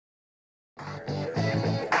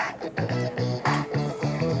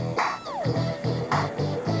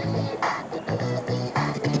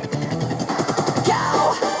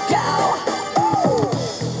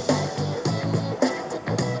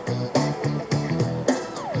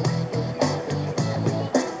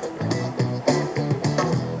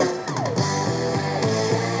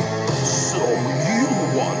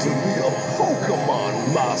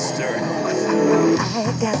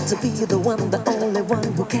got to be the one, the only one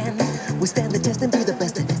who can withstand the test and be the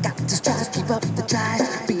best. Got to strive, keep up the drive,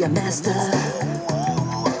 be a master.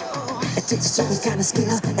 It takes a certain kind of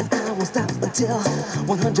skill, and I won't stop until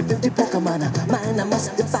 150 Pokemon are mine. I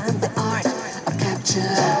must define the art of capture.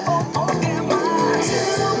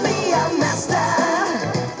 To be a master,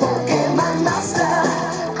 Pokemon master,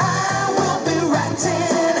 I will be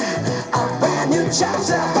writing a brand new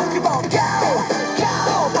chapter. Pokemon go, go,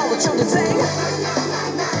 all the children sing.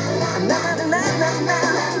 Na na na na na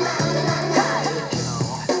na.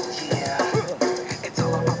 It's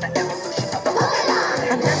all about the evolution of the Pokemon.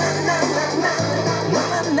 Na na na na na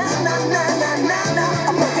na na na na na na.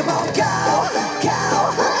 Pokemon go, go.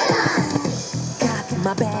 Got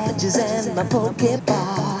my badges and my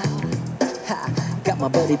Pokeball. Got my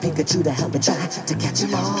buddy Pikachu to help me try to catch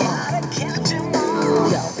 'em all.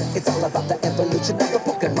 Yo, it's all about the evolution of the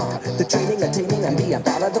Pokemon. The training, attaining, and being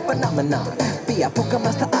part of the phenomenon. Be a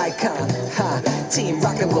Pokemaster icon. Team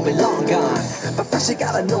Rocket will be long gone. But first you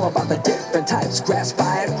gotta know about the different types. Grass,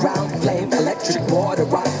 fire, ground, flame, electric, water,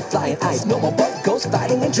 rock, flying, ice. Normal, bug, ghost,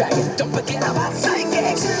 fighting, and dragon. Don't forget about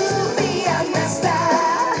psychic. To be a master,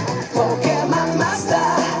 Pokemon master,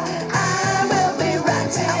 I will be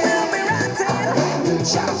writing a brand new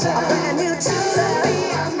chapter, a brand new chapter. To be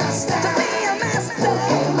a master,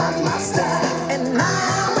 Pokemon master, and I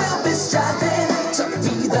will be striving to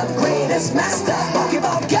be the greatest master.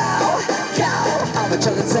 Pokemon go, go, all the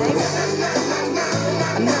children sing.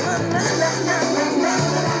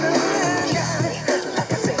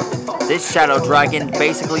 This Shadow Dragon,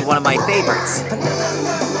 basically one of my favorites.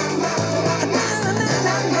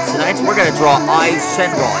 Tonight we're gonna draw Eyes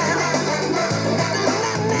Shenron.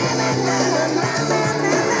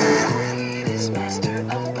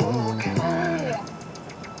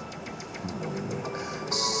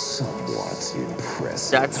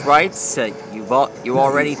 That's right, you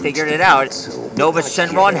already figured it out. Nova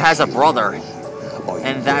Shenron has a brother,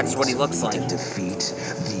 and that's what he looks like. Defeat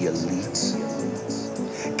the elite.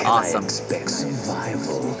 Awesome. I expect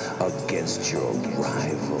survival against your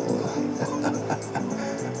rival.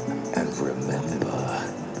 And remember,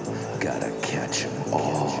 gotta catch 'em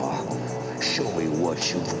all. Show me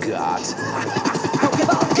what you've got.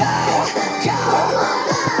 Pokemon go, go,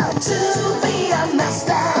 to be a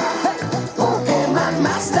master, Pokemon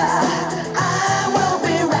master, I will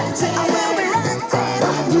be writing a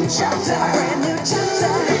brand new chapter, a brand new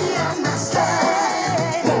chapter. Be a master,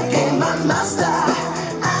 Pokemon master,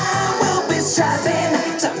 I will be striving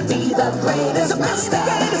to be the greatest master.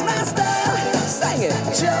 Sing it,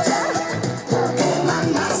 children. Pokemon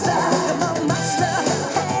master, Pokemon master,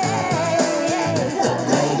 hey, the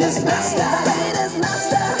greatest master, the greatest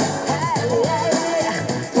master, hey,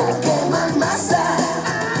 Pokemon master,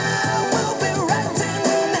 I will be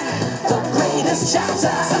writing the greatest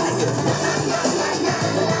chapter.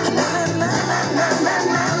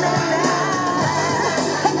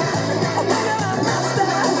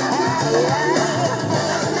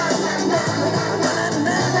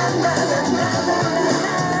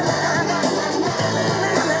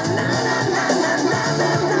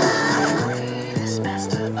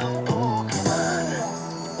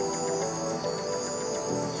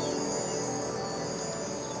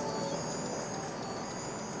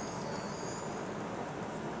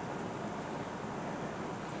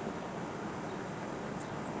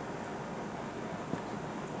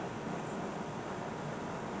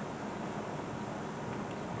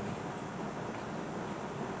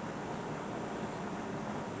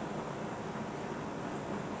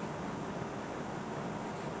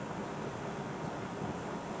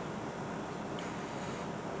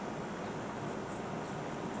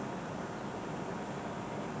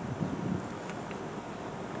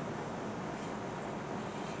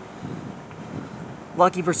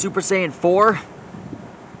 Lucky for Super Saiyan 4,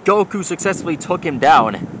 Goku successfully took him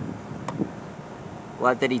down.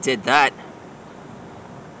 Glad that he did that.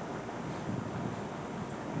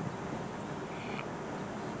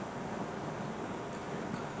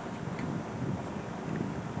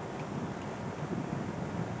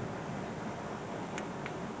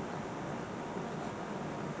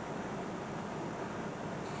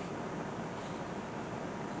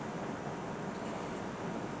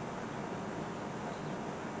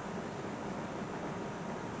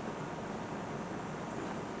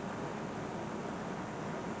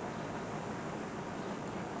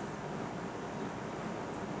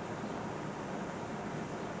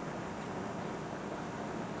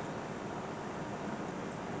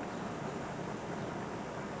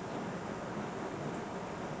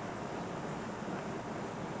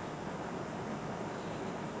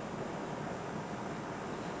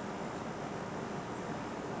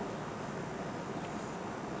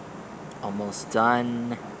 Almost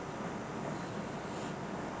done.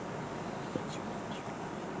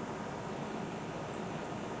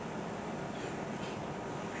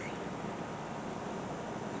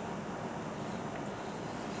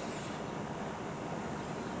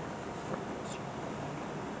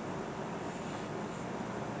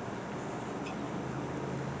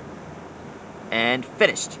 And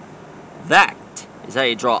finished. That is how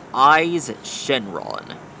you draw eyes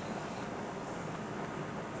Shenron.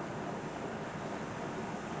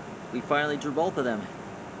 We finally drew both of them.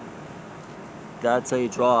 That's how you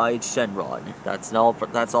draw eyes Shenron.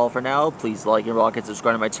 That's all for now. Please like and rock and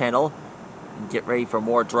subscribe to my channel. And get ready for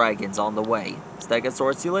more dragons on the way.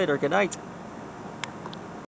 Stegosaurus, see you later. Good night.